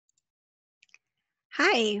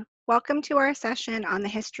Hi, welcome to our session on the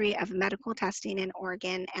history of medical testing in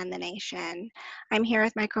Oregon and the nation. I'm here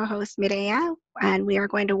with my co-host Mireya, and we are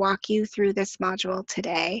going to walk you through this module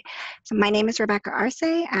today. So my name is Rebecca Arce.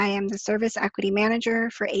 I am the Service Equity Manager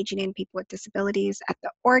for Aging and People with Disabilities at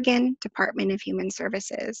the Oregon Department of Human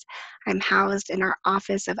Services. I'm housed in our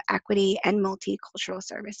Office of Equity and Multicultural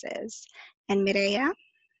Services. And Mireya?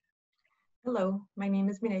 Hello, my name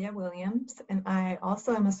is Mireya Williams, and I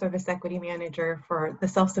also am a Service Equity Manager for the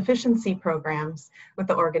Self-Sufficiency Programs with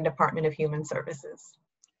the Oregon Department of Human Services.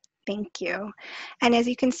 Thank you. And as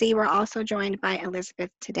you can see, we're also joined by Elizabeth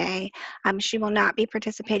today. She will not be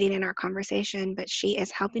participating in our conversation, but she is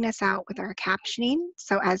helping us out with our captioning.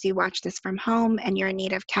 So as you watch this from home and you're in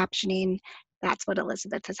need of captioning, that's what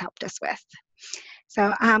Elizabeth has helped us with.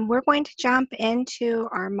 So we're going to jump into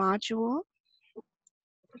our module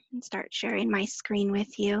and start sharing my screen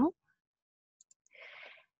with you.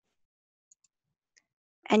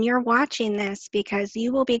 And you're watching this because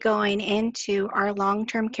you will be going into our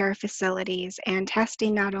long-term care facilities and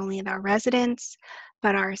testing not only our residents,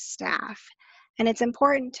 but our staff. And it's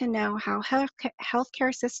important to know how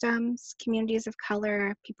healthcare systems, communities of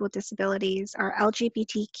color, people with disabilities, our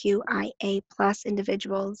LGBTQIA plus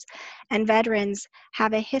individuals, and veterans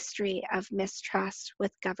have a history of mistrust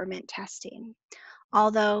with government testing.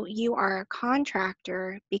 Although you are a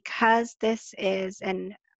contractor, because this is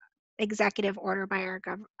an executive order by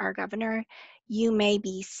our governor, you may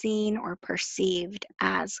be seen or perceived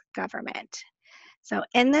as government. So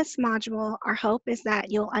in this module, our hope is that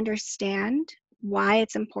you'll understand why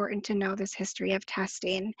it's important to know this history of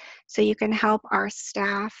testing so you can help our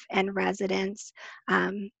staff and residents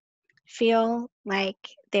feel like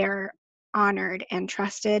they're honored and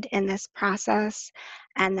trusted in this process,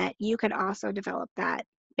 and that you could also develop that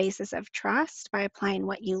basis of trust by applying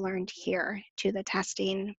what you learned here to the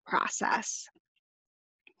testing process.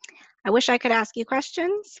 I wish I could ask you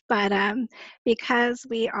questions, but because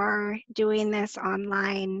we are doing this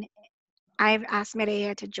online, I've asked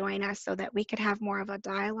Mireya to join us so that we could have more of a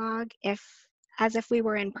dialogue as if we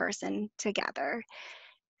were in person together.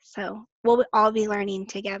 So we'll all be learning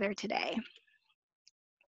together today.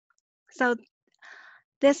 So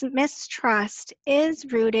this mistrust is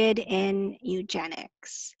rooted in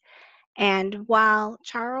eugenics. And while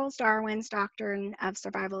Charles Darwin's doctrine of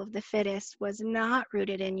survival of the fittest was not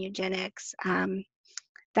rooted in eugenics, the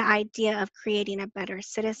idea of creating a better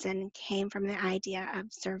citizen came from the idea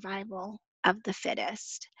of survival of the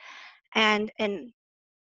fittest. And in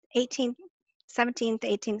 17th,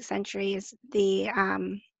 18th centuries, the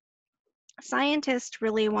scientists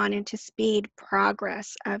really wanted to speed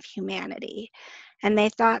progress of humanity. And they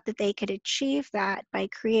thought that they could achieve that by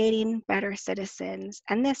creating better citizens.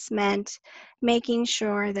 And this meant making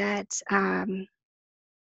sure that, and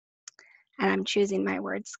I'm choosing my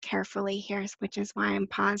words carefully here, which is why I'm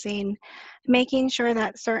pausing, making sure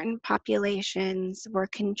that certain populations were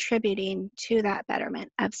contributing to that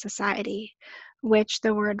betterment of society, which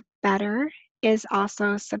the word better is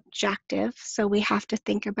also subjective. So we have to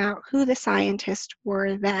think about who the scientists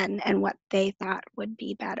were then and what they thought would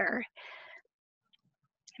be better.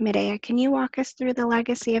 Mireya, can you walk us through the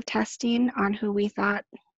legacy of testing on who we thought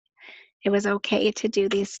it was okay to do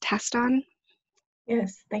these tests on?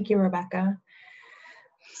 Yes, thank you, Rebecca.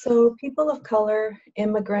 So people of color,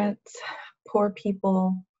 immigrants, poor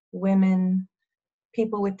people, women,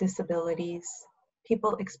 people with disabilities,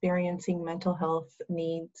 people experiencing mental health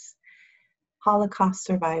needs, Holocaust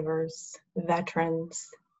survivors, veterans,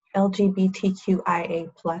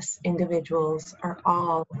 LGBTQIA plus individuals are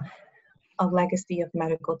all a legacy of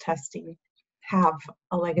medical testing, have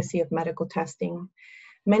a legacy of medical testing.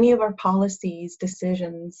 Many of our policies,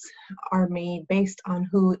 decisions are made based on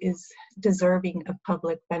who is deserving of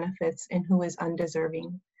public benefits and who is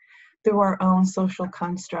undeserving. Through our own social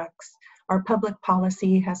constructs, our public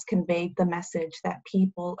policy has conveyed the message that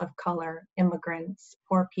people of color, immigrants,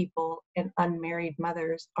 poor people, and unmarried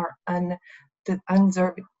mothers are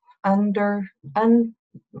undeserving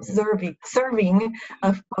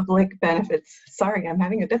of public benefits. Sorry, I'm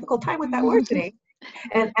having a difficult time with that word today.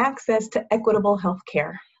 And access to equitable health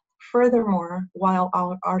care. Furthermore, while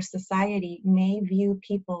our society may view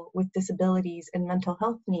people with disabilities and mental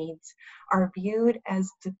health needs are viewed as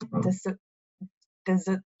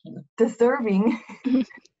deserving,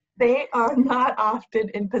 they are not often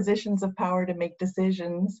in positions of power to make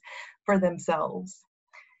decisions for themselves.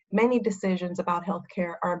 Many decisions about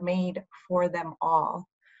healthcare are made for them all.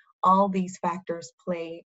 All these factors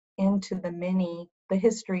play into the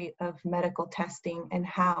history of medical testing and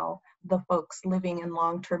how the folks living in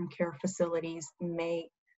long-term care facilities may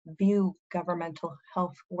view governmental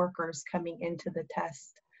health workers coming into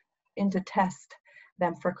test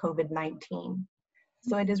them for COVID-19.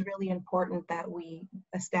 So it is really important that we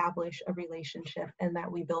establish a relationship and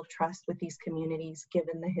that we build trust with these communities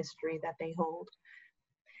given the history that they hold.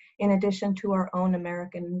 In addition to our own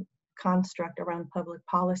American construct around public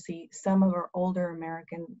policy, some of our older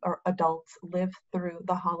American or adults lived through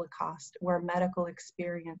the Holocaust, where medical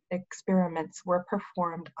experiments were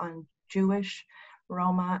performed on Jewish,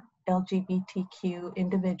 Roma, LGBTQ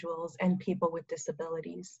individuals, and people with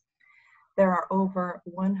disabilities. There are over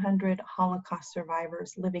 100 Holocaust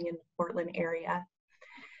survivors living in the Portland area.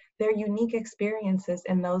 Their unique experiences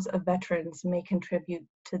and those of veterans may contribute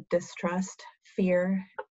to distrust, fear,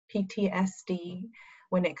 PTSD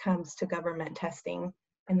when it comes to government testing.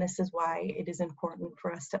 And this is why it is important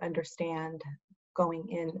for us to understand going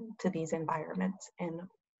into these environments and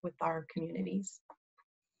with our communities.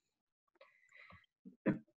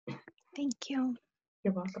 Thank you.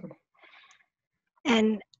 You're welcome.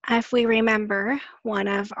 And if we remember, one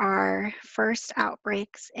of our first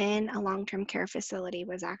outbreaks in a long-term care facility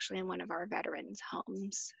was actually in one of our veterans'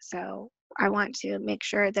 homes. So I want to make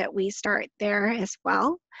sure that we start there as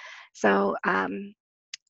well. So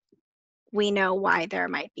we know why there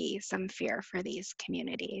might be some fear for these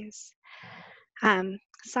communities.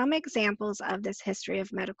 Some examples of this history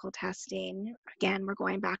of medical testing, again, we're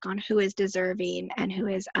going back on who is deserving and who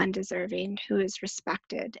is undeserving, who is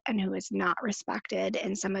respected and who is not respected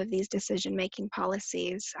in some of these decision-making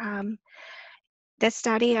policies. This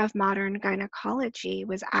study of modern gynecology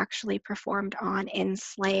was actually performed on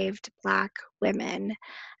enslaved Black women,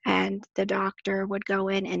 and the doctor would go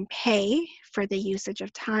in and pay for the usage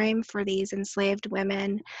of time for these enslaved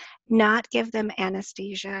women, not give them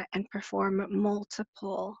anesthesia, and perform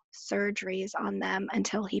multiple surgeries on them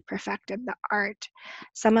until he perfected the art.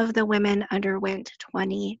 Some of the women underwent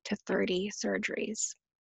 20 to 30 surgeries.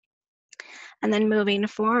 And then moving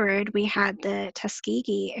forward, we had the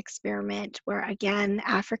Tuskegee experiment where, again,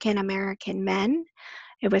 African American men,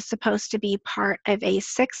 it was supposed to be part of a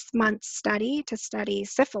 6-month study to study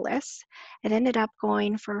syphilis. It ended up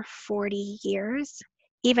going for 40 years.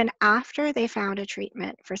 Even after they found a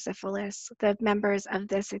treatment for syphilis, the members of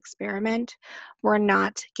this experiment were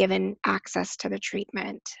not given access to the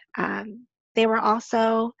treatment. They were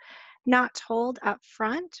also not told up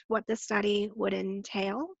front what the study would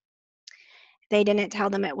entail. They didn't tell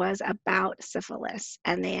them it was about syphilis,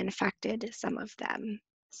 and they infected some of them.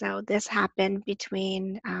 So this happened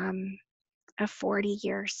between a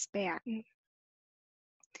 40-year span.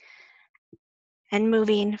 And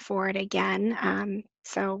moving forward again,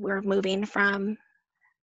 so we're moving from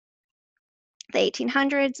the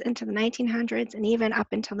 1800s into the 1900s, and even up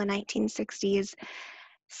until the 1960s,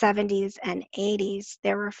 70s, and 80s,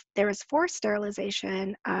 there was forced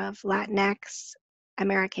sterilization of Latinx,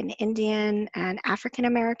 American Indian, and African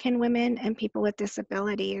American women and people with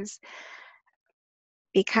disabilities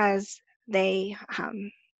because they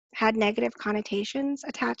had negative connotations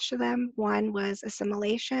attached to them. One was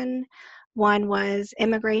assimilation, one was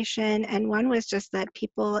immigration, and one was just that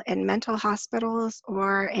people in mental hospitals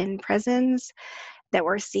or in prisons that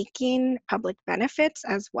were seeking public benefits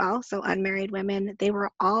as well, so unmarried women, they were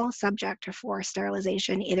all subject to forced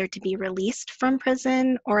sterilization, either to be released from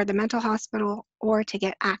prison or the mental hospital or to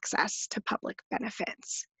get access to public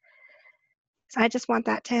benefits. So I just want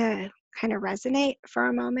that to kind of resonate for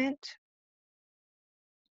a moment.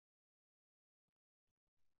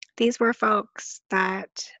 These were folks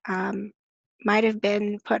that might have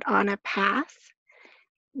been put on a path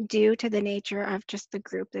due to the nature of just the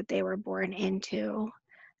group that they were born into,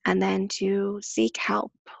 and then to seek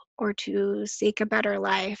help or to seek a better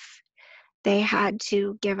life, they had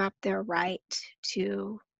to give up their right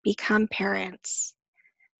to become parents,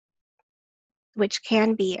 which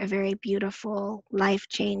can be a very beautiful,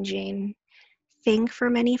 life-changing thing for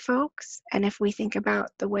many folks. And if we think about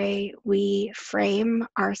the way we frame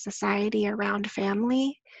our society around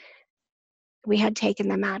family, we had taken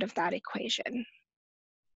them out of that equation.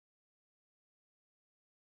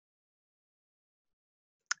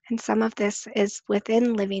 And some of this is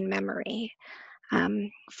within living memory.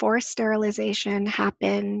 Forced sterilization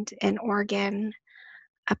happened in Oregon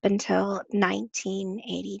up until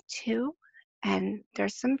 1982. And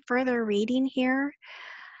there's some further reading here.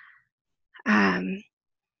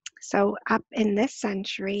 So up in this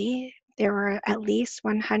century, there were at least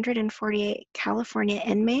 148 California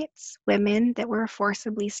inmates, women, that were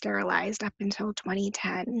forcibly sterilized up until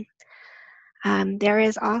 2010. There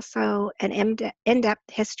is also an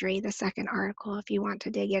in-depth history, the second article, if you want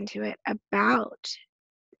to dig into it, about,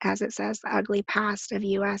 as it says, the ugly past of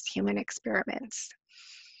US human experiments.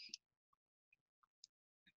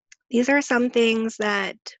 These are some things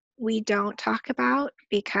that we don't talk about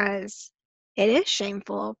because it is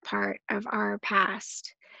shameful part of our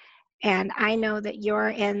past. And I know that you're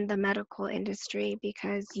in the medical industry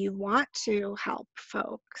because you want to help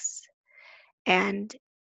folks. And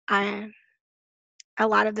I, a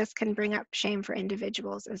lot of this can bring up shame for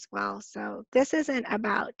individuals as well. So this isn't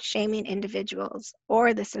about shaming individuals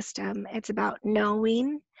or the system. It's about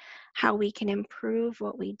knowing how we can improve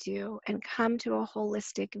what we do and come to a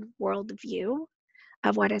holistic worldview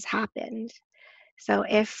of what has happened. So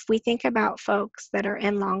if we think about folks that are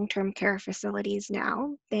in long-term care facilities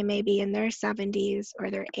now, they may be in their 70s or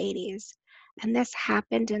their 80s, and this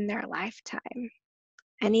happened in their lifetime.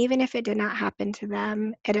 And even if it did not happen to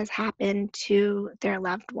them, it has happened to their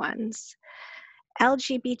loved ones.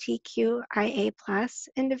 LGBTQIA plus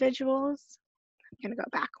individuals, I'm going to go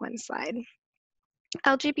back one slide.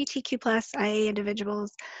 LGBTQ plus IA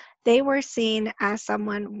individuals, they were seen as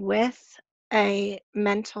someone with a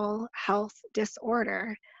mental health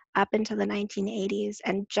disorder up into the 1980s,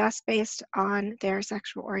 and just based on their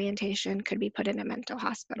sexual orientation could be put in a mental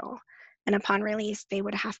hospital. And upon release, they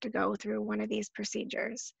would have to go through one of these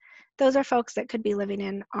procedures. Those are folks that could be living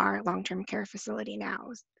in our long-term care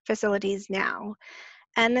facilities now.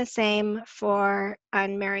 And the same for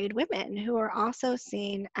unmarried women who are also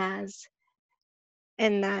seen as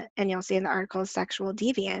and you'll see in the article, sexual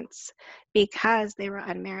deviants, because they were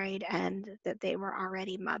unmarried and that they were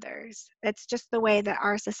already mothers. It's just the way that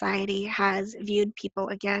our society has viewed people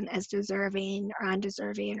again as deserving or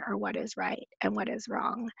undeserving, or what is right and what is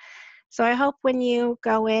wrong. So I hope when you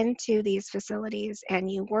go into these facilities and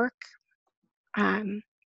you work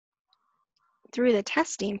through the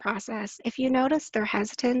testing process, if you notice they're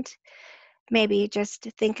hesitant, maybe just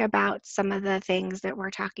think about some of the things that we're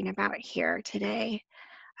talking about here today.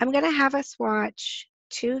 I'm going to have us watch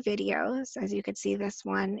 2 videos. As you can see, this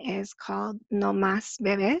one is called No Más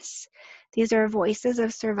Bebés. These are voices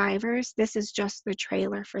of survivors. This is just the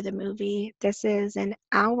trailer for the movie. This is an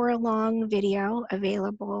hour-long video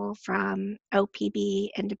available from OPB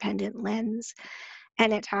Independent Lens,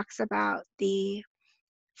 and it talks about the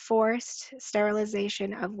forced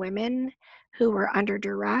sterilization of women who were under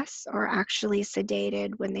duress or actually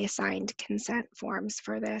sedated when they signed consent forms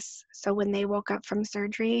for this. So when they woke up from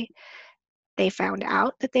surgery, they found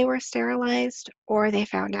out that they were sterilized, or they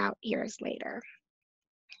found out years later.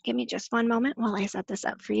 Give me just one moment while I set this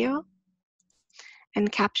up for you.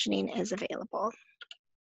 And captioning is available.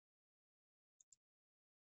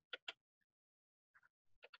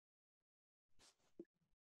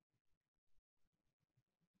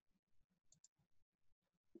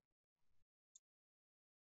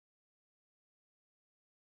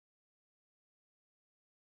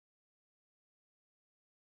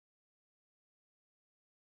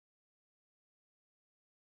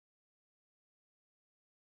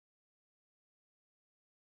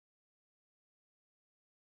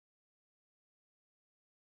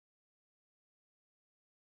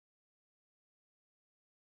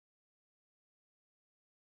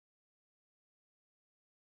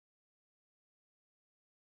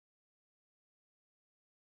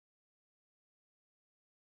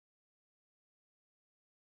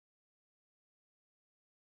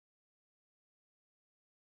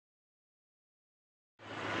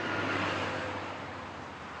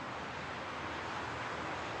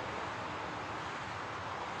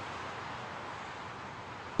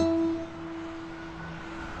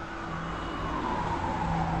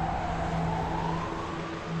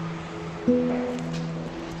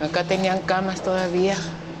 Acá tenían camas todavía.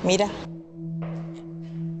 Mira.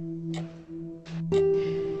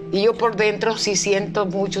 Y yo por dentro sí siento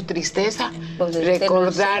mucho tristeza. Pues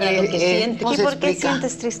recordar lo que sientes. ¿Cómo ¿Y se por qué explica?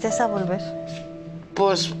 sientes tristeza volver?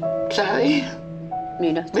 Pues, ¿sabe?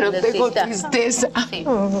 Mira, pero tengo tristeza. Sí.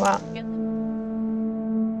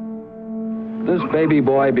 This baby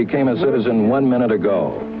boy became a citizen 1 minute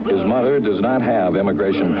ago. His mother does not have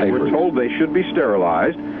immigration papers. We're told they should be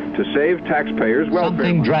sterilized to save taxpayers' welfare.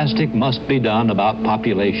 Something drastic must be done about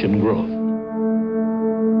population growth.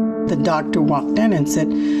 The doctor walked in and said,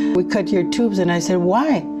 "We cut your tubes." And I said,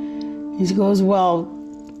 "Why?" He goes, "Well,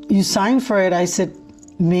 you signed for it." I said,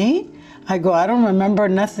 "Me?" I go, "I don't remember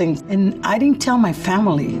nothing." And I didn't tell my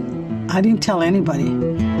family. I didn't tell anybody.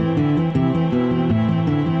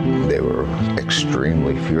 They were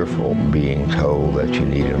extremely fearful, being told that you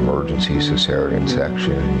need an emergency cesarean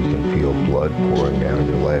section. You can feel blood pouring down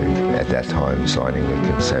your leg. At that time, signing the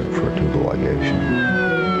consent for tubal ligation.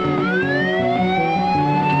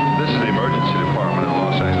 This is the emergency department in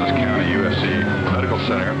Los Angeles County USC Medical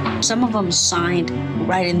Center. Some of them signed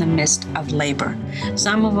right in the midst of labor.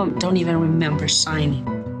 Some of them don't even remember signing.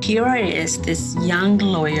 Here I is, this young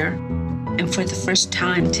lawyer, and for the first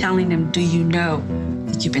time telling him, do you know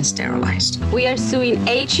that you've been sterilized? We are suing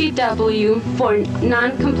HEW for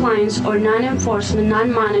non-compliance or non-enforcement,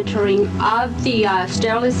 non-monitoring of the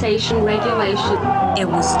sterilization regulation. It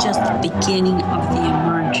was just the beginning of the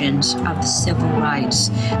emergence of the civil rights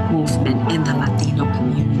movement in the Latino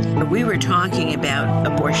community. We were talking about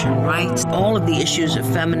abortion rights, all of the issues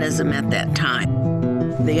of feminism at that time.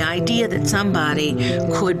 The idea that somebody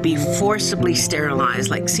could be forcibly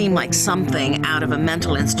sterilized seemed like something out of a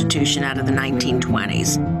mental institution out of the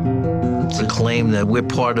 1920s. It's a claim that we're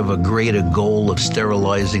part of a greater goal of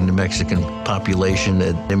sterilizing the Mexican population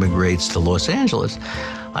that immigrates to Los Angeles.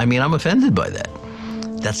 I mean, I'm offended by that.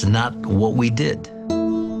 That's not what we did.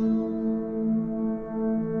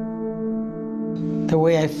 The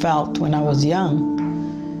way I felt when I was young,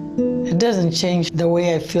 it doesn't change the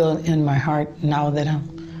way I feel in my heart now that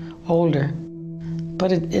I'm older.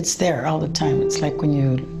 But it's there all the time. It's like when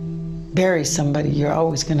you bury somebody, you're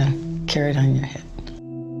always going to carry it on your head.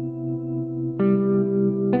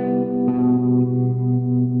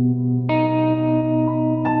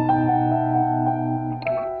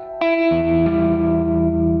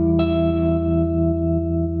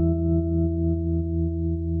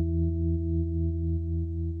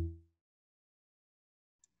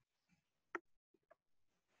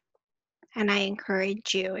 And I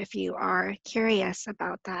encourage you, if you are curious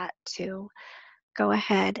about that, to go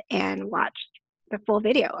ahead and watch the full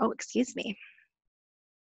video. Oh, excuse me.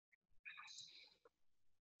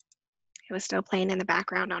 It was still playing in the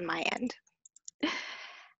background on my end.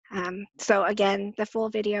 So again, the full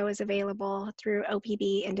video is available through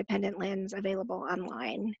OPB Independent Lens, available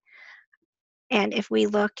online. And if we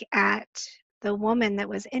look at the woman that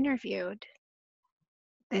was interviewed,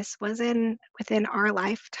 this was within our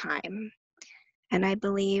lifetime. And I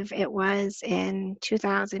believe it was in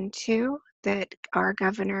 2002 that our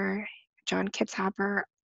governor, John Kitzhaber,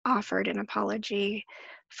 offered an apology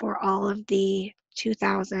for all of the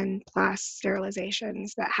 2,000 plus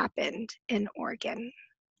sterilizations that happened in Oregon.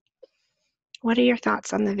 What are your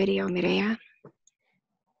thoughts on the video, Mireya?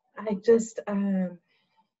 I just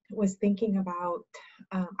was thinking about,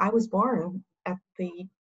 I was born at the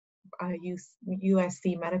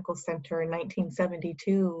USC Medical Center in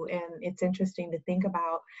 1972, and it's interesting to think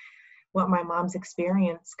about what my mom's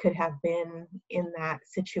experience could have been in that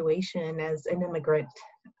situation as an immigrant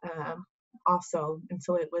also. And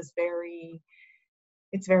so it's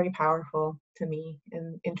very powerful to me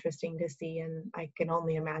and interesting to see, and I can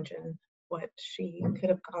only imagine what she could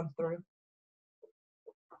have gone through.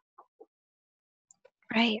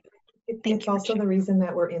 Right. It's also the reason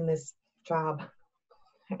that we're in this job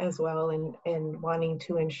as well, and wanting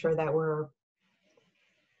to ensure that we're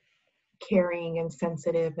caring and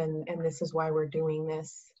sensitive, and this is why we're doing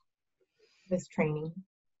this training.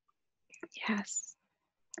 Yes,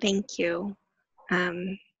 thank you.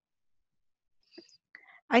 I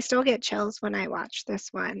still get chills when I watch this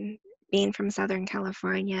one, being from Southern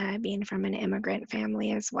California, being from an immigrant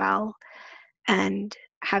family as well, and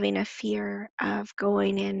having a fear of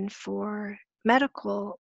going in for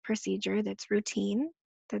medical procedure that's routine,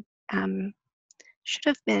 that should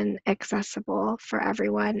have been accessible for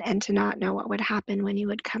everyone, and to not know what would happen when you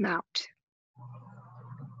would come out.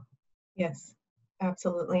 Yes,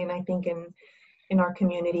 absolutely. And I think in our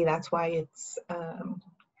community, that's why it's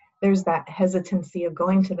there's that hesitancy of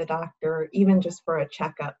going to the doctor, even just for a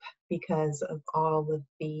checkup, because of all of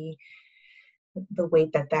the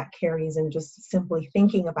weight that carries, and just simply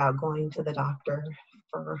thinking about going to the doctor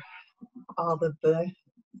for all of the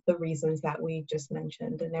reasons that we just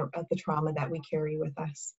mentioned, and the trauma that we carry with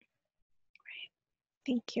us. Right.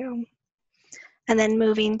 Thank you. And then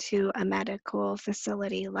moving to a medical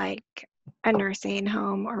facility like a nursing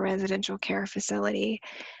home or residential care facility,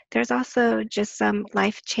 there's also just some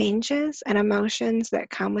life changes and emotions that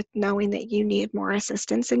come with knowing that you need more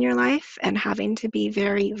assistance in your life, and having to be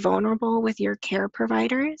very vulnerable with your care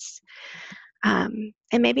providers.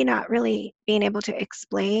 And maybe not really being able to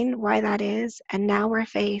explain why that is. And now we're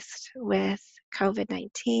faced with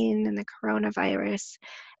COVID-19 and the coronavirus,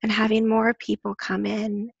 and having more people come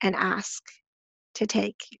in and ask to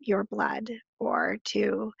take your blood, or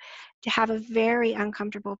to have a very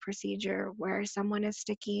uncomfortable procedure where someone is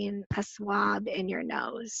sticking a swab in your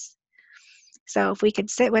nose. So if we could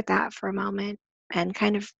sit with that for a moment and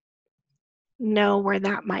kind of know where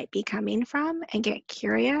that might be coming from, and get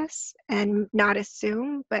curious and not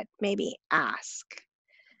assume, but maybe ask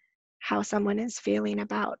how someone is feeling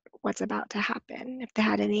about what's about to happen, if they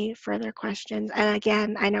had any further questions. And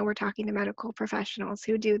again, I know we're talking to medical professionals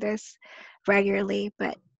who do this regularly,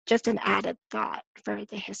 but just an added thought for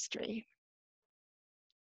the history.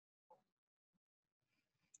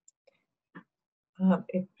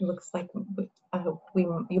 It looks like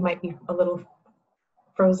you might be a little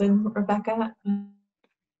frozen, Rebecca.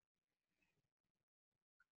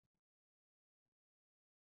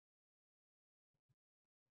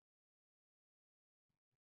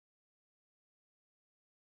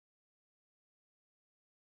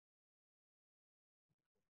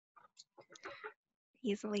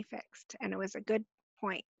 Easily fixed, and it was a good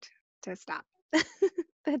point to stop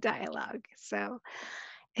the dialogue. So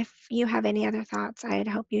if you have any other thoughts, I'd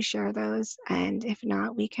hope you share those, and if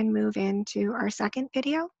not, we can move into our second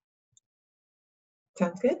video.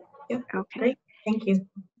 Sounds good. Yeah. Okay. Great. Thank you.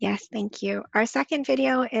 Yes, thank you. Our second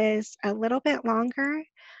video is a little bit longer.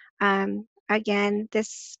 Again,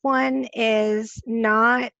 this one is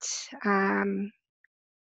not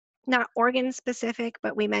organ specific,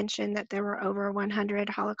 but we mentioned that there were over 100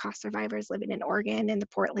 Holocaust survivors living in Oregon in the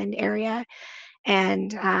Portland area,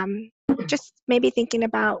 and just maybe thinking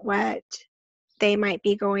about what they might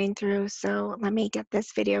be going through. So let me get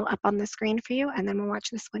this video up on the screen for you, and then we'll watch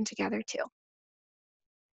this one together too.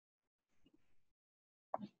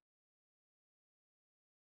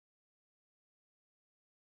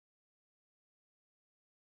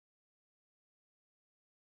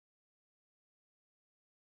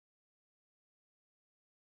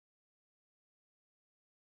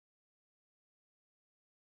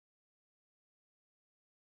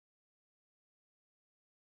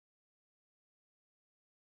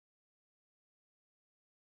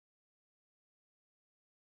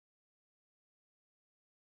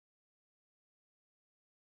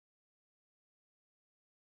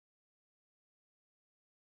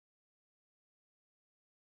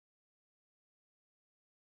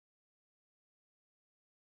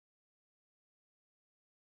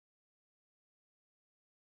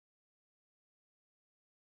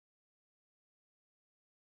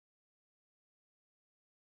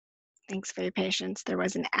 Thanks for your patience. There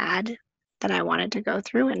was an ad that I wanted to go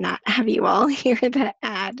through and not have you all hear the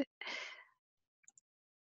ad.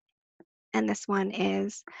 And this one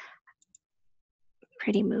is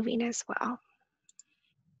pretty moving as well.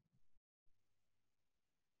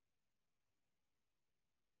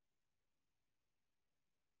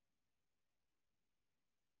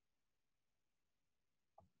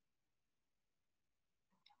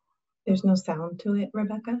 There's no sound to it,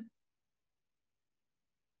 Rebecca?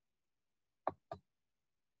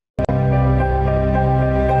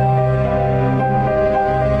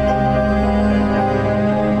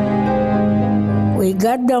 We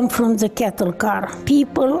got down from the cattle car.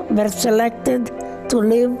 People were selected to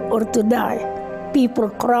live or to die. People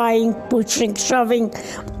crying, pushing, shoving,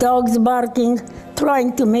 dogs barking,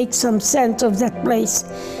 trying to make some sense of that place.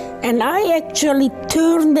 And I actually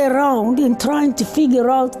turned around in trying to figure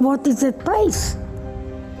out what is that place.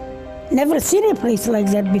 Never seen a place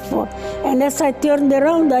like that before. And as I turned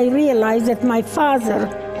around, I realized that my father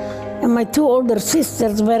and my two older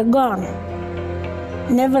sisters were gone.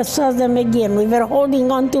 Never saw them again. We were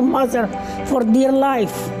holding on to mother for dear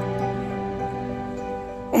life.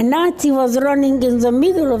 A Nazi was running in the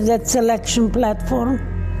middle of that selection platform,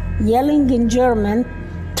 yelling in German,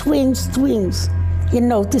 "Twins, twins." He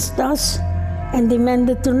noticed us and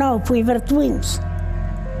demanded to know if we were twins.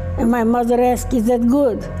 And my mother asked, "Is that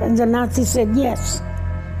good?" And the Nazi said yes.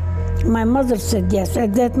 My mother said yes.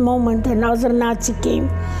 At that moment, another Nazi came,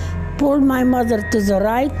 pulled my mother to the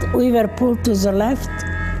right, we were pulled to the left,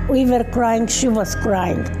 we were crying, she was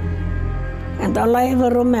crying. And all I ever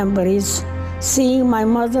remember is seeing my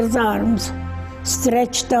mother's arms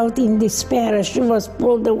stretched out in despair as she was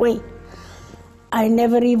pulled away. I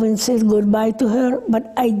never even said goodbye to her,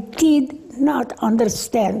 but I did not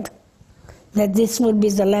understand that this would be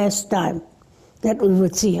the last time that we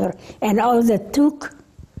would see her. And all that took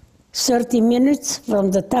 30 minutes from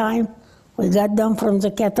the time we got down from the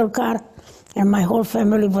cattle car and my whole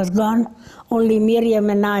family was gone. Only Miriam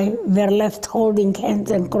and I were left holding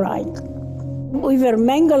hands and crying. We were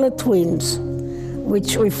Mengele twins,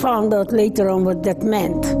 which we found out later on what that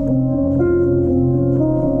meant.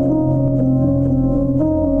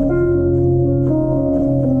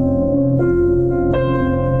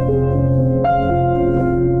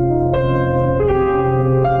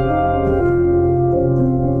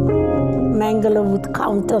 Mengele would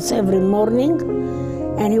count us every morning,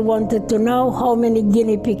 and he wanted to know how many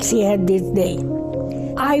guinea pigs he had this day.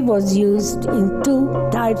 I was used in 2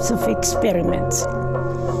 types of experiments.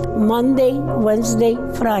 Monday, Wednesday,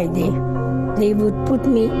 Friday, they would put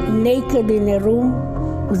me naked in a room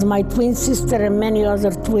with my twin sister and many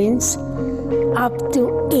other twins up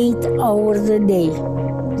to 8 hours a day.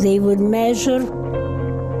 They would measure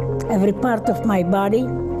every part of my body,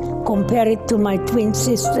 compare it to my twin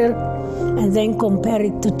sister, and then compare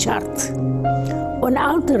it to chart. On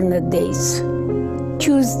alternate days,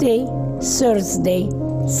 Tuesday, Thursday,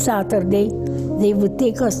 Saturday, they would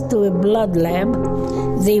take us to a blood lab.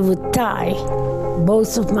 They would tie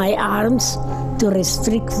both of my arms to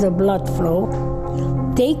restrict the blood flow,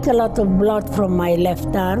 take a lot of blood from my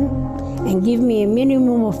left arm, and give me a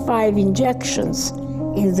minimum of 5 injections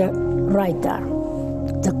in the right arm.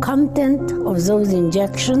 The content of those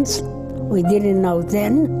injections, we didn't know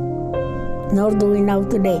then, nor do we know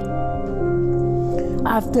today.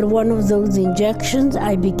 After one of those injections,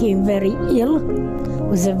 I became very ill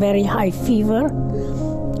with a very high fever.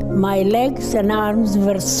 My legs and arms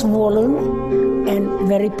were swollen and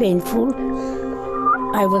very painful.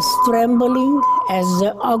 I was trembling as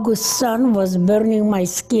the August sun was burning my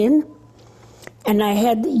skin, and I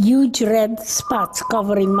had huge red spots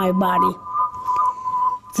covering my body.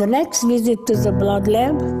 The next visit to the blood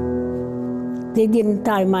lab, they didn't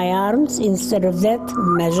tie my arms. Instead of that,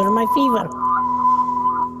 measure my fever.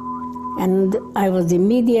 And I was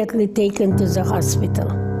immediately taken to the hospital.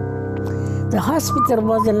 The hospital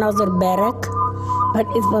was another barrack, but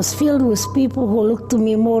it was filled with people who looked to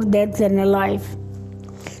me more dead than alive.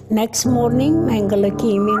 Next morning, Mengele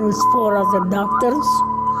came in with 4 other doctors,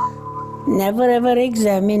 never ever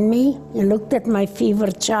examined me. He looked at my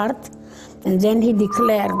fever chart, and then he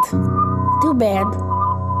declared, "Too bad,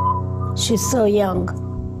 she's so young.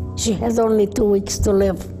 She has only 2 weeks to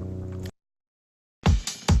live."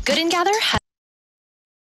 Good and Gather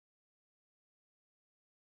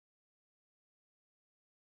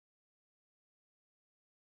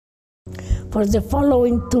For the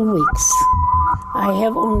following 2 weeks, I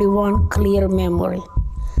have only one clear memory: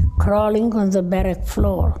 crawling on the barrack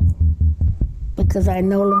floor because I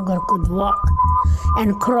no longer could walk,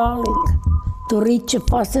 and crawling to reach a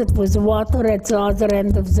faucet with water at the other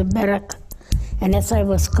end of the barrack. And as I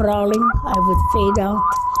was crawling, I would fade out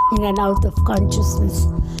in and out of consciousness,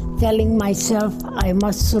 telling myself, I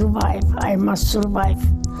must survive, I must survive.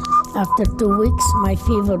 After 2 weeks, my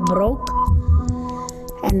fever broke,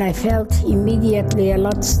 and I felt immediately a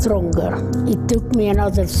lot stronger. It took me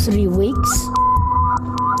another 3 weeks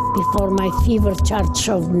before my fever chart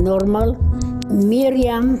showed normal.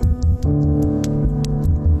 Miriam,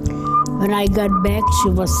 when I got back, she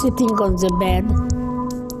was sitting on the bed,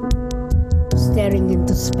 staring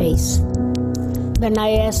into space. When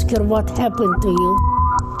I asked her what happened to you,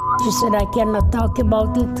 she said, I cannot talk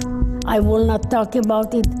about it, I will not talk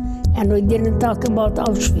about it, and we didn't talk about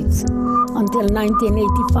Auschwitz until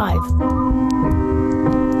 1985.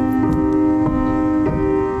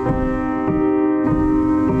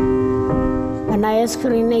 When I asked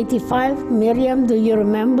her in 85, Miriam, do you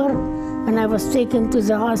remember when I was taken to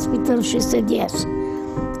the hospital? She said, yes.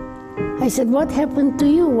 I said, what happened to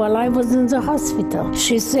you while I was in the hospital?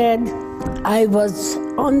 She said, I was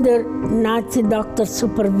under Nazi doctor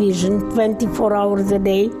supervision 24 hours a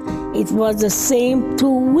day. It was the same 2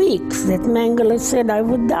 weeks that Mengele said I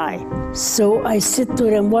would die. So I said to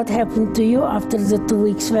them, what happened to you after the 2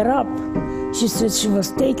 weeks were up? She said she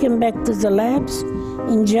was taken back to the labs,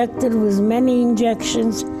 injected with many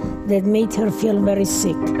injections that made her feel very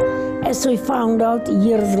sick. As we found out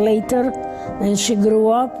years later, when she grew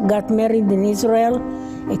up, got married in Israel,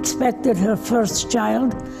 expected her first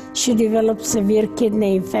child, she developed severe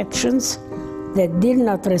kidney infections that did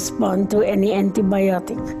not respond to any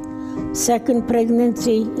antibiotic. Second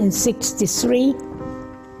pregnancy in '63,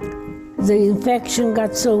 the infection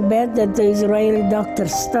got so bad that the Israeli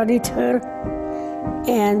doctors studied her,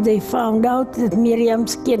 and they found out that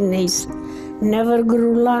Miriam's kidneys never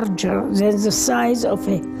grew larger than the size of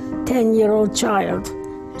a 10-year-old child.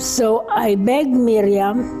 So I begged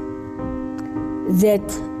Miriam that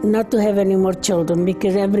not to have any more children,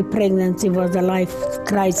 because every pregnancy was a life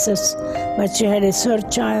crisis. But she had a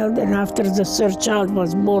third child, and after the third child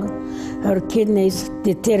was born, her kidneys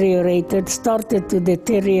deteriorated, started to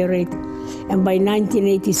deteriorate, and by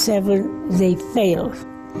 1987 they failed,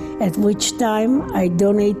 at which time I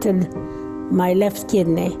donated my left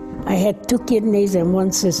kidney. I had 2 kidneys and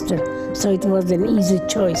 1 sister, so it was an easy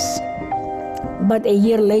choice. But a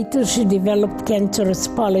year later, she developed cancerous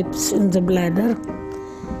polyps in the bladder.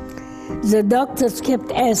 The doctors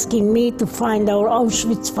kept asking me to find our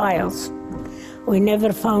Auschwitz files. We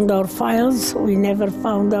never found our files. We never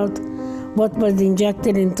found out what was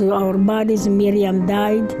injected into our bodies. Miriam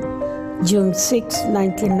died June 6,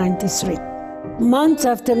 1993. Months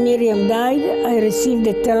after Miriam died, I received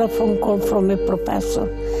a telephone call from a professor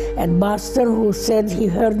at Boston who said he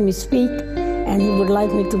heard me speak and he would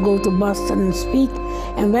like me to go to Boston and speak,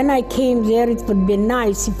 And when I came there, it would be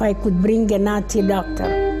nice if I could bring a Nazi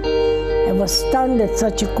doctor. I was stunned at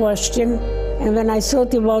such a question. And when I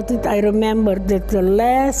thought about it, I remembered that the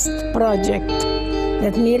last project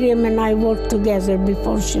that Miriam and I worked together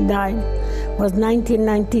before she died was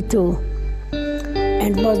 1992.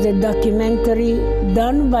 And it was a documentary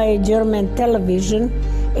done by German television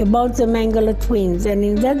about the Mengele twins. And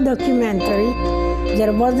in that documentary,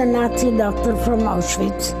 there was a Nazi doctor from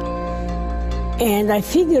Auschwitz. And I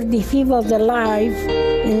figured if he was alive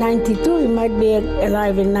in 92, he might be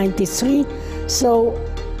alive in 93. So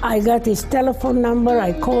I got his telephone number,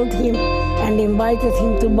 I called him and invited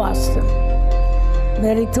him to Boston.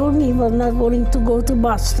 But he told me he was not willing to go to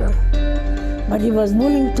Boston, but he was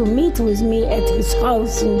willing to meet with me at his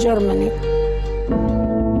house in Germany.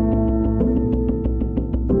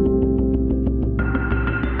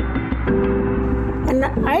 And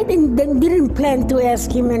I didn't plan to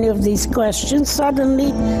ask him any of these questions.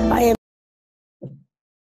 Suddenly, I am.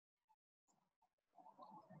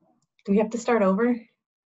 Do we have to start over?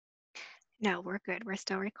 No, we're good. We're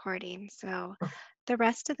still recording. So the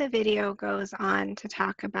rest of the video goes on to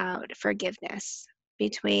talk about forgiveness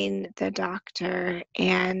between the doctor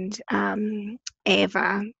and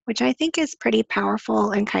Ava, which I think is pretty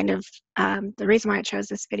powerful, and kind of the reason why I chose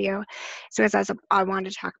this video is because I wanted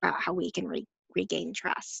to talk about how we can regain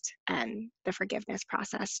trust and the forgiveness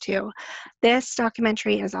process too. This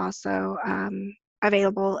documentary is also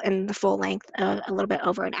available in the full length, a little bit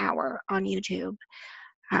over an hour on YouTube.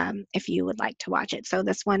 If you would like to watch it. So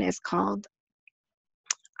this one is called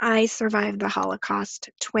I Survived the Holocaust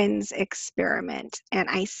Twins Experiment. And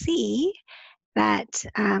I see that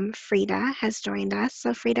Frida has joined us.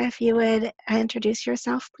 So Frida, if you would introduce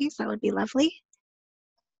yourself, please, that would be lovely.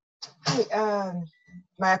 Hi,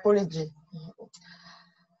 my apology.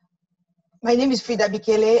 My name is Frida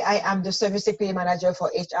Bikele. I am the Service Secretary Manager for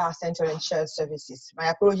HR Center and Shared Services. My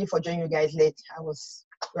apology for joining you guys late. I was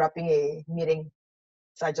wrapping a meeting.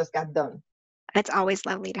 So I just got done. It's always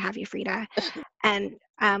lovely to have you, Frida. And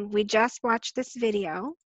we just watched this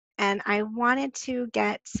video, and I wanted to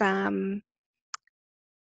get some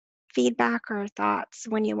feedback or thoughts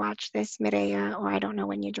when you watched this, Mireya, or I don't know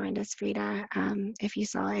when you joined us, Frida, if you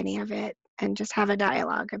saw any of it, and just have a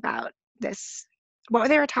dialogue about this, what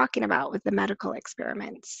they were talking about with the medical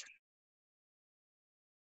experiments.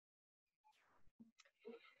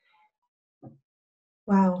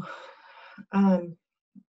 Wow.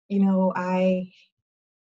 You know,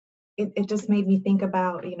 it just made me think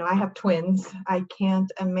about, you know, I have twins. I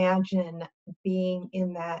can't imagine being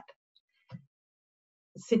in that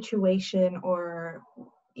situation, or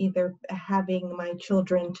either having my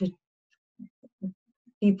children to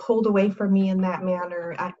be pulled away from me in that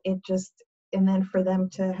manner. And then for them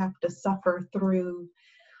to have to suffer through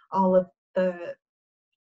all of the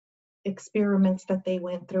experiments that they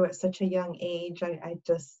went through at such a young age,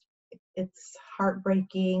 it's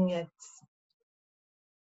heartbreaking.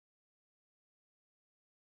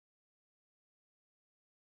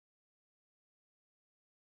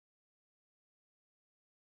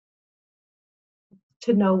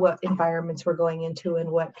 To know what environments we're going into and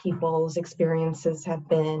what people's experiences have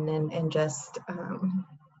been, and just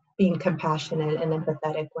being compassionate and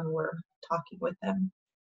empathetic when we're talking with them.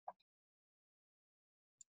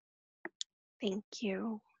 Thank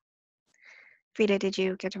you. Frida, did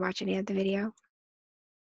you get to watch any of the video?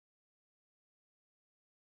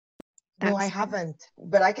 No, I haven't,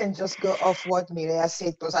 but I can just go off what Mireya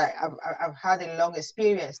said, because I've had a long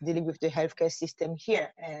experience dealing with the healthcare system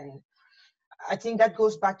here. And I think that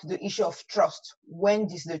goes back to the issue of trust. When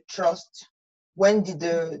did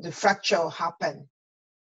the fracture happen?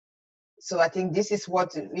 So I think this is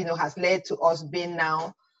what, you know, has led to us being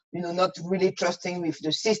now, you know, not really trusting with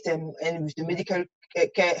the system and with the medical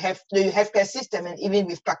care, the healthcare system, and even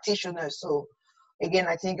with practitioners. So again,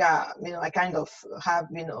 I think, you know, I kind of have,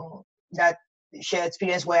 you know, that shared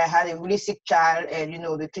experience where I had a really sick child, and, you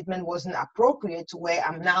know, the treatment wasn't appropriate, to where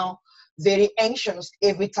I'm now very anxious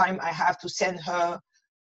every time I have to send her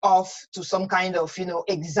off to some kind of, you know,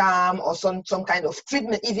 exam or some kind of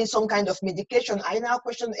treatment, even some kind of medication. I now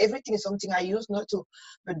question everything is something I used not to,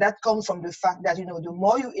 but that comes from the fact that, you know, the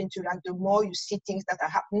more you interact, the more you see things that are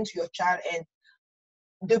happening to your child, and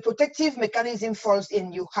the protective mechanism falls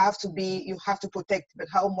in. You have to protect, but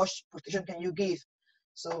how much protection can you give?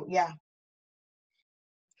 So yeah.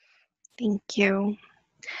 Thank you.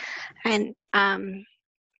 And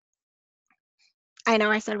I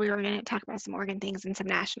know I said we were going to talk about some Oregon things and some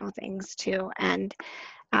national things too. And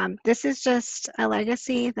this is just a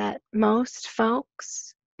legacy that most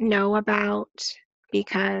folks know about,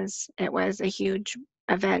 because it was a huge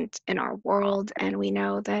event in our world, and we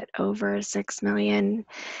know that over 6 million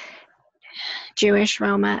Jewish,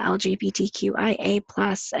 Roma, LGBTQIA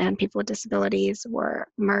plus, and people with disabilities were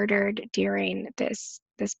murdered during this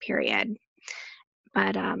period.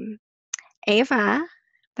 But Ava,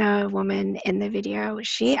 the woman in the video,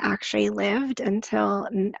 she actually lived until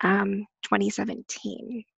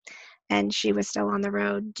 2017. And she was still on the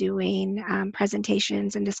road doing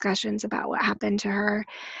presentations and discussions about what happened to her.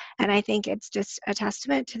 And I think it's just a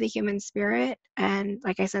testament to the human spirit. And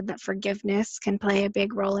like I said, that forgiveness can play a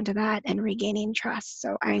big role into that and regaining trust.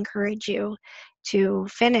 So I encourage you to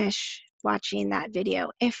finish watching that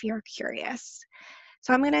video if you're curious.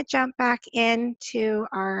 So I'm going to jump back into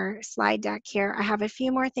our slide deck here. I have a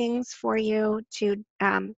few more things for you to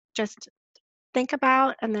just think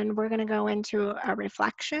about, and then we're going to go into a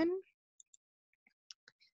reflection.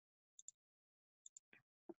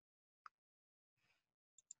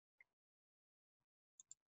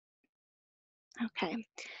 Okay,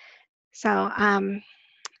 so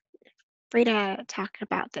Frida talked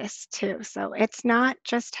about this too. So it's not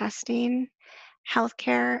just testing.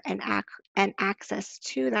 Healthcare and access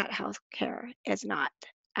to that healthcare is not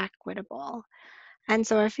equitable. And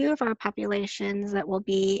so a few of our populations that will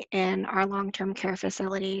be in our long-term care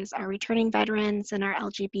facilities are returning veterans and our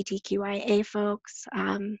LGBTQIA folks.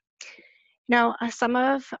 Some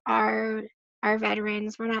of our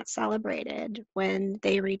veterans were not celebrated when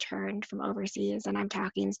they returned from overseas, and I'm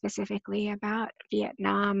talking specifically about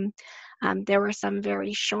Vietnam. There were some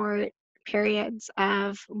very short periods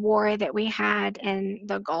of war that we had in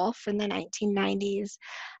the Gulf in the 1990s,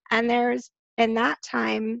 and in that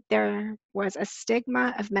time, there was a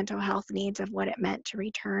stigma of mental health needs of what it meant to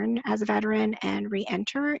return as a veteran and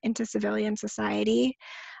re-enter into civilian society.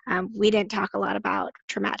 We didn't talk a lot about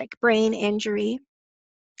traumatic brain injury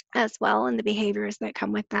as well and the behaviors that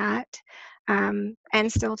come with that. And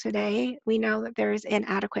still today, we know that there's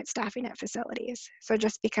inadequate staffing at facilities. So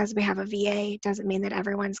just because we have a VA doesn't mean that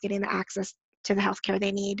everyone's getting the access to the healthcare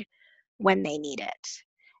they need when they need it.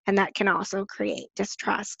 And that can also create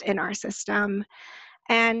distrust in our system.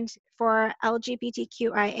 And for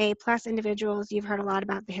LGBTQIA plus individuals, you've heard a lot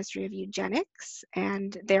about the history of eugenics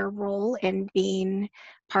and their role in being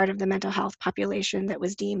part of the mental health population that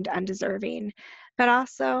was deemed undeserving, but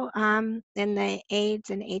also in the AIDS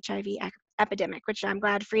and HIV epidemic, which I'm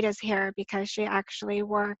glad Frida's here because she actually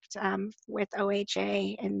worked with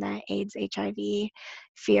OHA in the AIDS HIV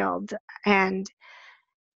field. And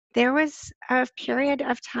there was a period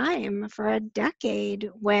of time for a decade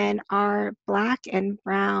when our Black and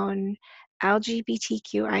Brown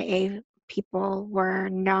LGBTQIA people were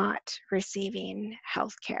not receiving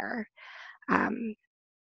health care.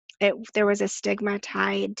 There was a stigma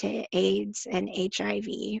tied to AIDS and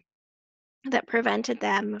HIV that prevented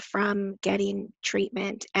them from getting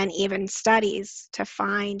treatment and even studies to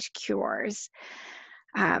find cures.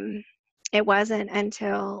 It wasn't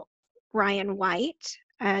until Ryan White,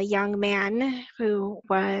 a young man who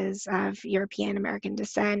was of European American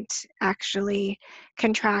descent, actually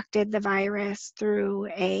contracted the virus through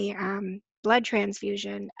a blood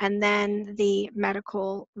transfusion, and then the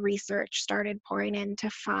medical research started pouring in to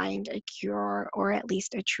find a cure or at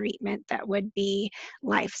least a treatment that would be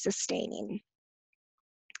life-sustaining.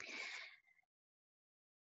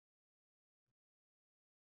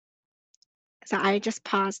 So I just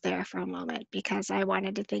paused there for a moment because I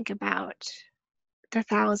wanted to think about the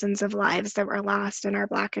thousands of lives that were lost in our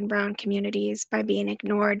Black and Brown communities by being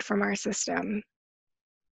ignored from our system.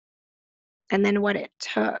 And then what it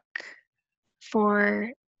took for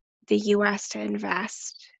the US to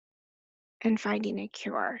invest in finding a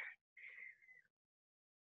cure.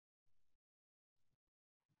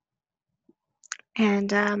 And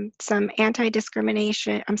some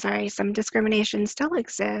discrimination still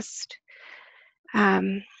exists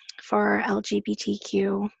for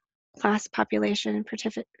LGBTQ plus population,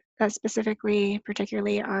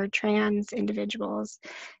 particularly our trans individuals.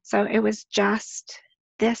 So it was just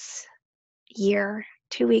this year,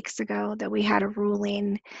 2 weeks ago, that we had a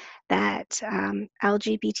ruling that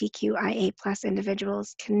LGBTQIA plus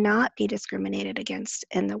individuals cannot be discriminated against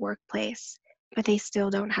in the workplace, but they still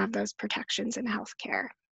don't have those protections in healthcare.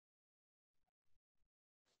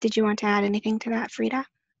 Did you want to add anything to that, Frida?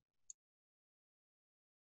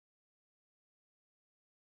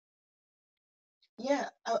 Yeah,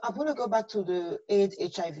 I want to go back to the AIDS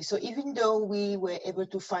HIV. So even though we were able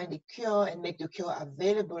to find a cure and make the cure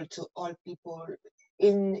available to all people,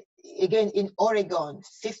 in Oregon,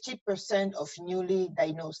 50% of newly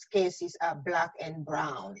diagnosed cases are Black and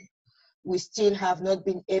Brown. We still have not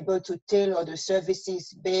been able to tailor the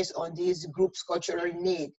services based on these groups' cultural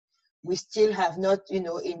need. we still have not,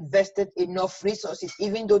 invested enough resources.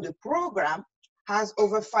 Even though the program has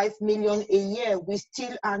over 5 million a year, we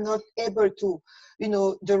still are not able to,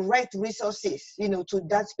 direct resources, to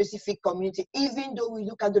that specific community, even though we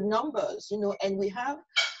look at the numbers, and we have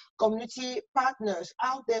community partners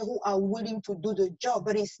out there who are willing to do the job.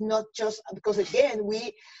 But it's not just because, again,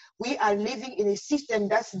 we are living in a system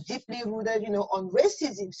that's deeply rooted, on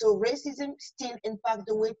racism. So racism still impacts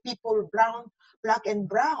the way people, black and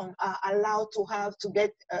brown, are allowed to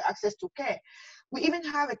get access to care. We even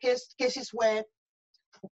have cases where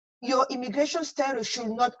your immigration status should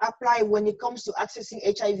not apply when it comes to accessing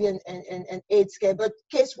HIV and AIDS care, but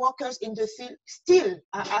case workers in the field still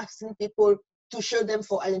are asking people to show them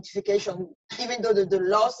for identification, even though the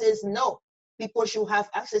law says no, people should have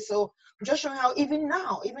access. So just showing how even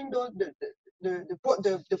now, even though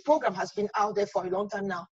the program has been out there for a long time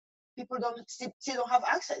now, people still don't have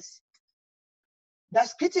access.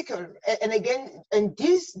 That's critical. And again, and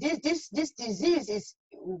this disease is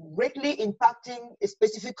greatly impacting a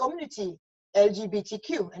specific community,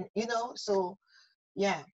 LGBTQ, and so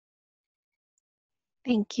yeah.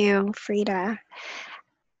 Thank you, Frida.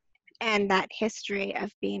 And that history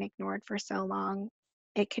of being ignored for so long,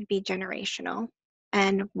 it could be generational.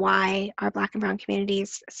 And why our Black and brown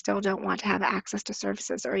communities still don't want to have access to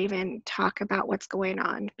services or even talk about what's going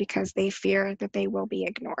on because they fear that they will be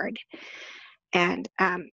ignored. And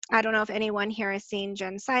I don't know if anyone here has seen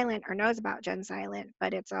Gen Silent or knows about Gen Silent,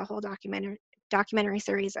 but it's a whole documentary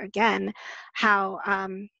series, again, how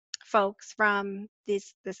folks from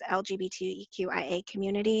this LGBTQIA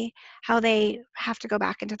community, how they have to go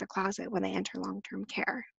back into the closet when they enter long-term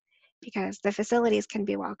care, because the facilities can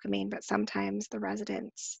be welcoming, but sometimes the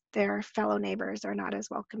residents, their fellow neighbors, are not as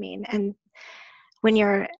welcoming. And when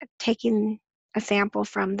you're taking a sample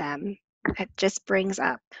from them, it just brings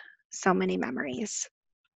up so many memories.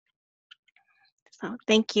 So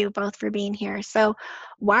thank you both for being here. So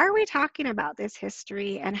why are we talking about this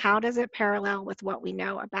history, and how does it parallel with what we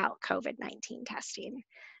know about COVID-19 testing?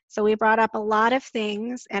 So we brought up a lot of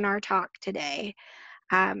things in our talk today,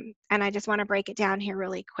 and I just want to break it down here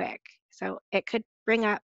really quick. So it could bring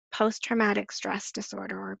up post-traumatic stress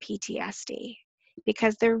disorder, or PTSD,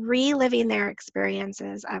 because they're reliving their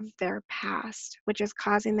experiences of their past, which is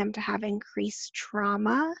causing them to have increased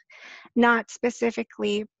trauma, not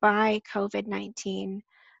specifically by COVID-19,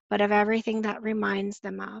 but of everything that reminds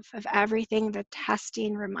them of everything the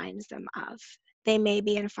testing reminds them of. They may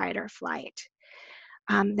be in fight or flight.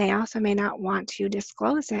 They also may not want to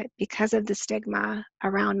disclose it because of the stigma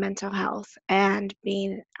around mental health and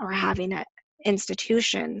being or having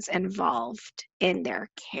institutions involved in their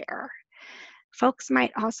care. Folks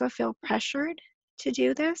might also feel pressured to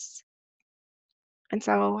do this. And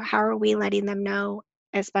so how are we letting them know,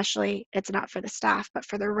 especially, it's not for the staff, but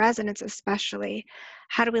for the residents especially,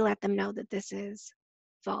 how do we let them know that this is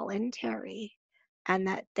voluntary and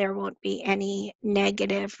that there won't be any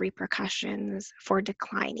negative repercussions for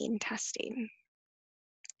declining testing?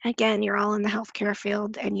 Again, you're all in the healthcare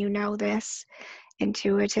field and you know this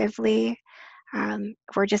intuitively.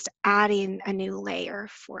 We're just adding a new layer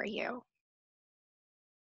for you.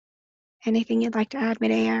 Anything you'd like to add,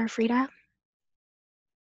 Medea or Frida?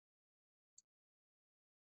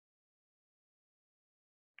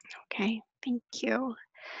 Okay, thank you.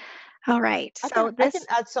 All right, so I can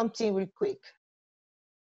add something real quick.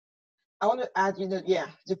 I want to add,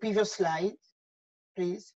 the previous slide,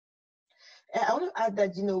 please. I want to add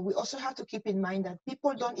that, we also have to keep in mind that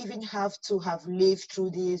people don't even have to have lived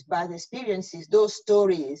through these bad experiences. Those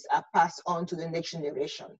stories are passed on to the next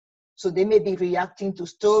generation. So they may be reacting to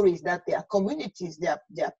stories that their communities, their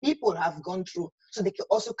people have gone through. So they can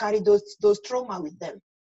also carry those trauma with them.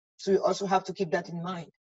 So we also have to keep that in mind.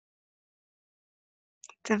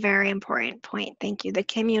 It's a very important point. Thank you. The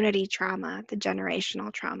community trauma, the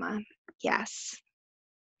generational trauma. Yes.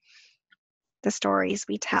 The stories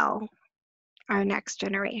we tell our next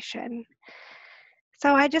generation.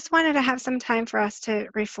 So I just wanted to have some time for us to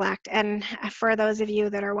reflect. And for those of you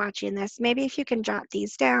that are watching this, maybe if you can jot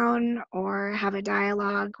these down or have a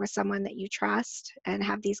dialogue with someone that you trust and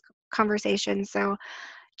have these conversations. So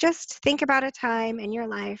just think about a time in your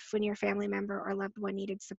life when your family member or loved one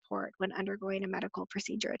needed support when undergoing a medical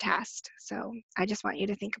procedure or test. So I just want you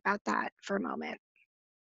to think about that for a moment.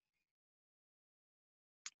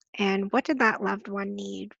 And what did that loved one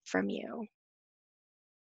need from you?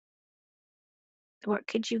 What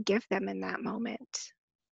could you give them in that moment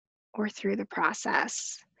or through the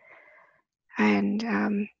process?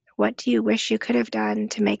 And what do you wish you could have done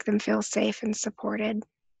to make them feel safe and supported?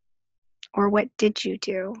 Or what did you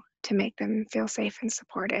do to make them feel safe and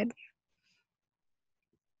supported?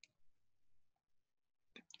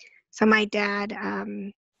 So my dad,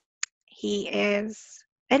 he is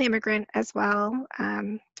an immigrant as well,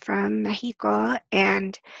 from Mexico,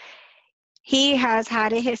 and he has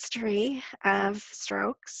had a history of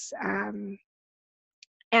strokes. And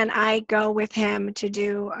I go with him to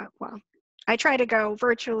do, I try to go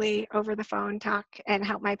virtually over the phone, talk, and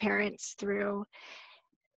help my parents through.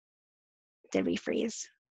 Did we freeze?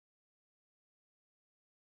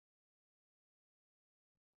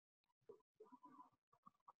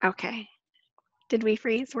 Okay. Did we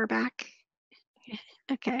freeze? We're back.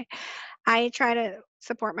 Okay. I try to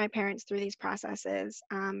support my parents through these processes.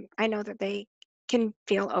 I know that they can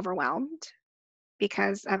feel overwhelmed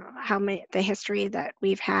because of the history that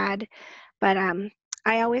we've had, but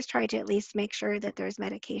I always try to at least make sure that there's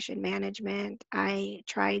medication management. I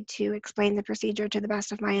try to explain the procedure to the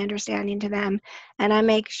best of my understanding to them, and I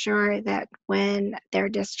make sure that when they're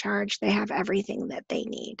discharged, they have everything that they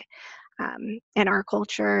need. In our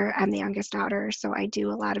culture, I'm the youngest daughter, so I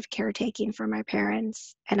do a lot of caretaking for my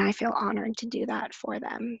parents, and I feel honored to do that for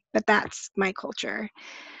them. But that's my culture.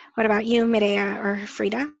 What about you, Mireya or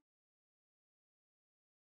Frida?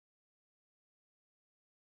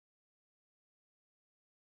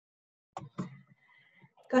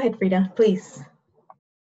 Go ahead, Frida, please.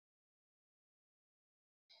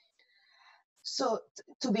 So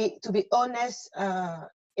to be honest,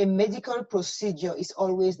 a medical procedure is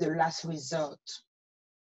always the last resort.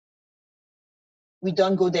 We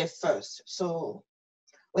don't go there first. So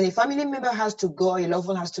when a family member has to go, a loved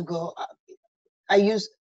one has to go, I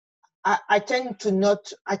tend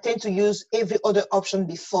to use every other option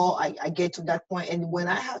before I get to that point. And when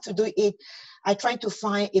I have to do it, I try to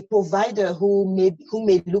find a provider who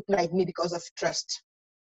may look like me because of trust.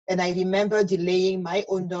 And I remember delaying my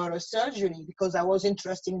own daughter's surgery because I wasn't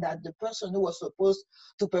trusting that the person who was supposed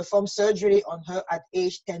to perform surgery on her at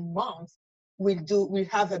age 10 months will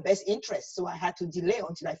have her best interest. So I had to delay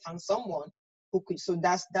until I found someone who could. So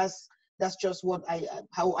that's just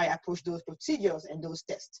how I approach those procedures and those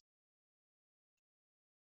tests.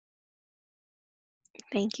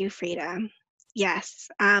 Thank you, Frida. Yes,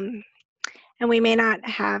 and we may not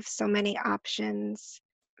have so many options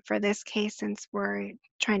for this case since we're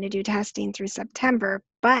trying to do testing through September,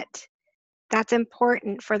 but that's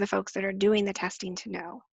important for the folks that are doing the testing to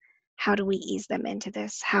know. How do we ease them into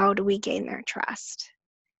this? How do we gain their trust?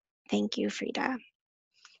 Thank you, Frida.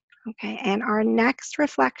 Okay, and our next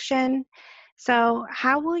reflection. So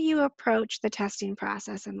how will you approach the testing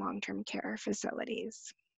process in long-term care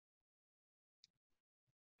facilities?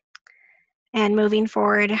 And moving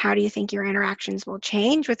forward, how do you think your interactions will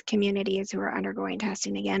change with communities who are undergoing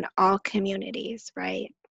testing? Again, all communities,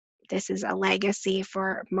 right? This is a legacy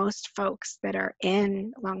for most folks that are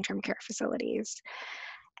in long-term care facilities.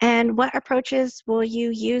 And what approaches will you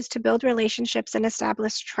use to build relationships and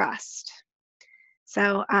establish trust?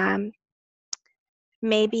 So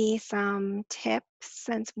maybe some tips,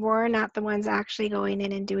 since we're not the ones actually going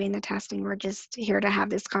in and doing the testing, we're just here to have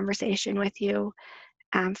this conversation with you.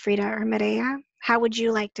 Frida or Mireya, how would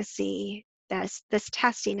you like to see this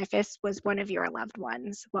testing if this was one of your loved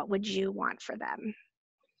ones? What would you want for them?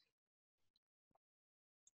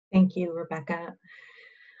 Thank you, Rebecca.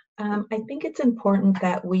 I think it's important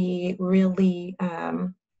that we really,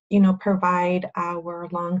 provide our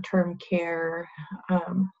long-term care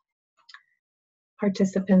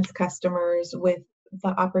participants, customers with the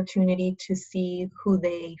opportunity to see who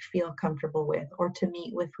they feel comfortable with or to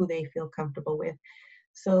meet with who they feel comfortable with.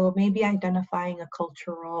 So maybe identifying a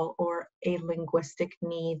cultural or a linguistic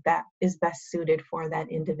need that is best suited for that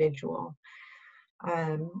individual.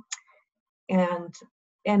 And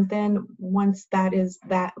then once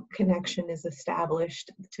that connection is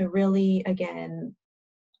established, to really, again,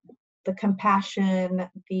 the compassion,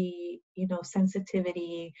 the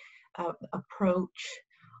sensitivity, approach,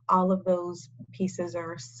 all of those pieces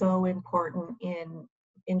are so important in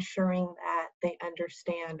ensuring that they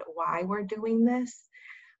understand why we're doing this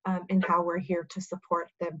and how we're here to support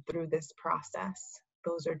them through this process.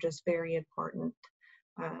 Those are just very important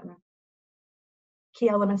key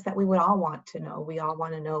elements that we would all want to know. We all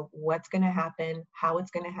want to know what's going to happen, how it's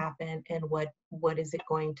going to happen, and what is it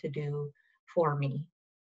going to do for me.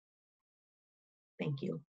 Thank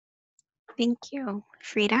you. Thank you.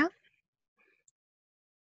 Frida?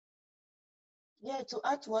 Yeah, to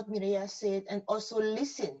add to what Mireya said, and also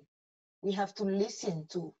listen. We have to listen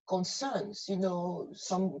to concerns,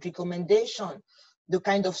 some recommendation, the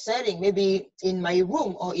kind of setting, maybe in my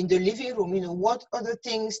room or in the living room, what other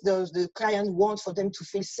things does the client want for them to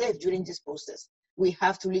feel safe during this process? We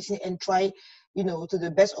have to listen and try, to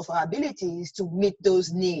the best of our abilities to meet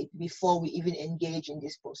those needs before we even engage in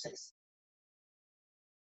this process.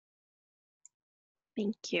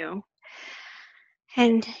 Thank you.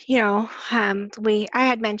 And, I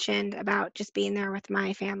had mentioned about just being there with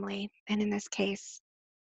my family. And in this case,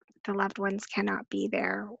 the loved ones cannot be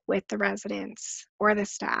there with the residents or the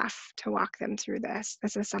staff to walk them through this.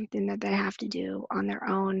 This is something that they have to do on their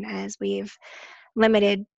own, as we've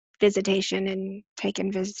limited visitation and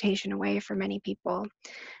taken visitation away for many people.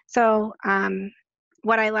 So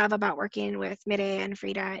what I love about working with Medea and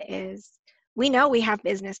Frida is we know we have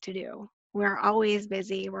business to do. We're always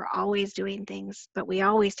busy, we're always doing things, but we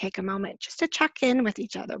always take a moment just to check in with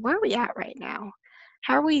each other. Where are we at right now?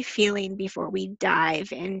 How are we feeling before we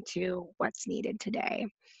dive into what's needed today?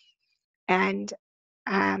 And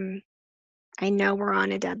I know we're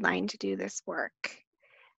on a deadline to do this work,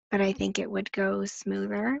 but I think it would go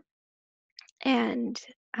smoother and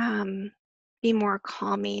be more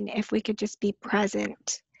calming if we could just be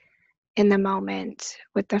present in the moment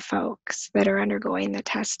with the folks that are undergoing the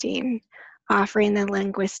testing, offering the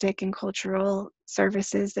linguistic and cultural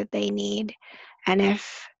services that they need. And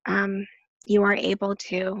if you are able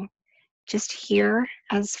to just hear,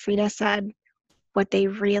 as Frida said, what they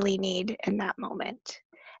really need in that moment.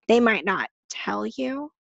 They might not tell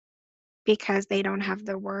you because they don't have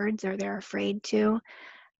the words or they're afraid to,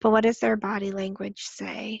 but what does their body language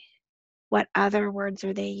say? What other words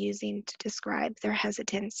are they using to describe their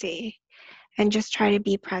hesitancy? And just try to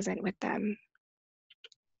be present with them.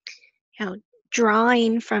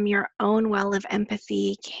 Drawing from your own well of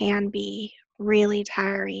empathy can be really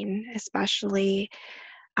tiring, especially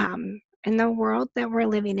in the world that we're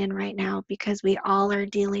living in right now, because we all are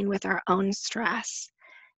dealing with our own stress.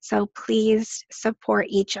 So please support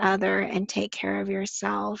each other and take care of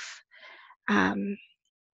yourself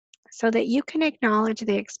so that you can acknowledge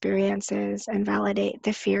the experiences and validate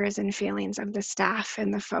the fears and feelings of the staff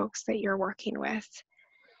and the folks that you're working with.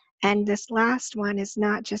 And this last one is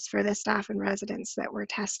not just for the staff and residents that we're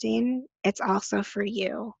testing, it's also for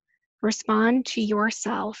you. Respond to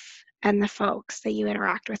yourself and the folks that you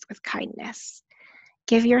interact with kindness.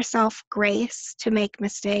 Give yourself grace to make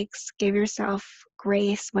mistakes. Give yourself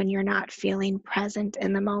grace when you're not feeling present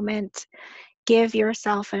in the moment. Give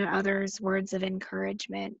yourself and others words of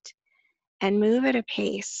encouragement, and move at a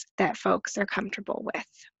pace that folks are comfortable with.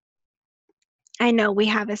 I know we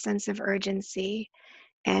have a sense of urgency,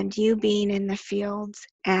 and you being in the field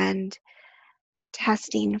and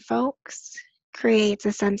testing folks creates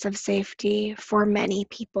a sense of safety for many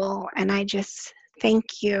people. And I just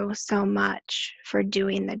thank you so much for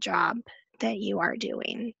doing the job that you are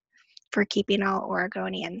doing, for keeping all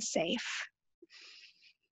Oregonians safe.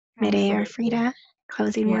 Medea or Frida,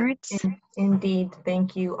 closing words? Indeed.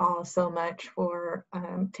 Thank you all so much for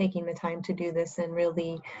taking the time to do this and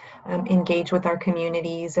really engage with our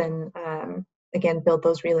communities and again, build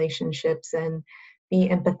those relationships and be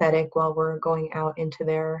empathetic while we're going out into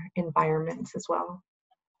their environments as well.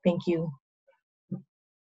 Thank you.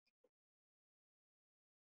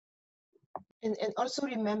 And also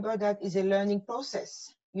remember that it's a learning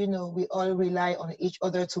process. We all rely on each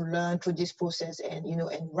other to learn through this process and,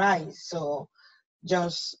 and rise. So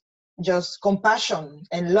just compassion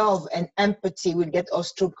and love and empathy will get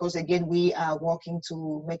us through, because again, we are working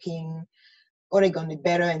to making Oregon a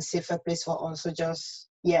better and safer place for all. So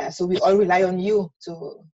so we all rely on you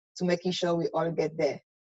to making sure we all get there.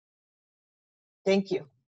 Thank you.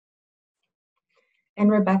 And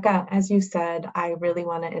Rebecca, as you said, I really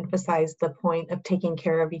want to emphasize the point of taking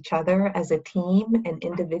care of each other as a team and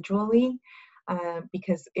individually,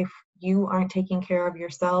 because if you aren't taking care of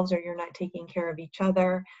yourselves or you're not taking care of each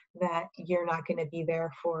other, that you're not going to be there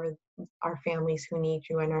for our families who need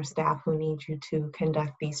you and our staff who need you to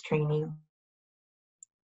conduct these trainings.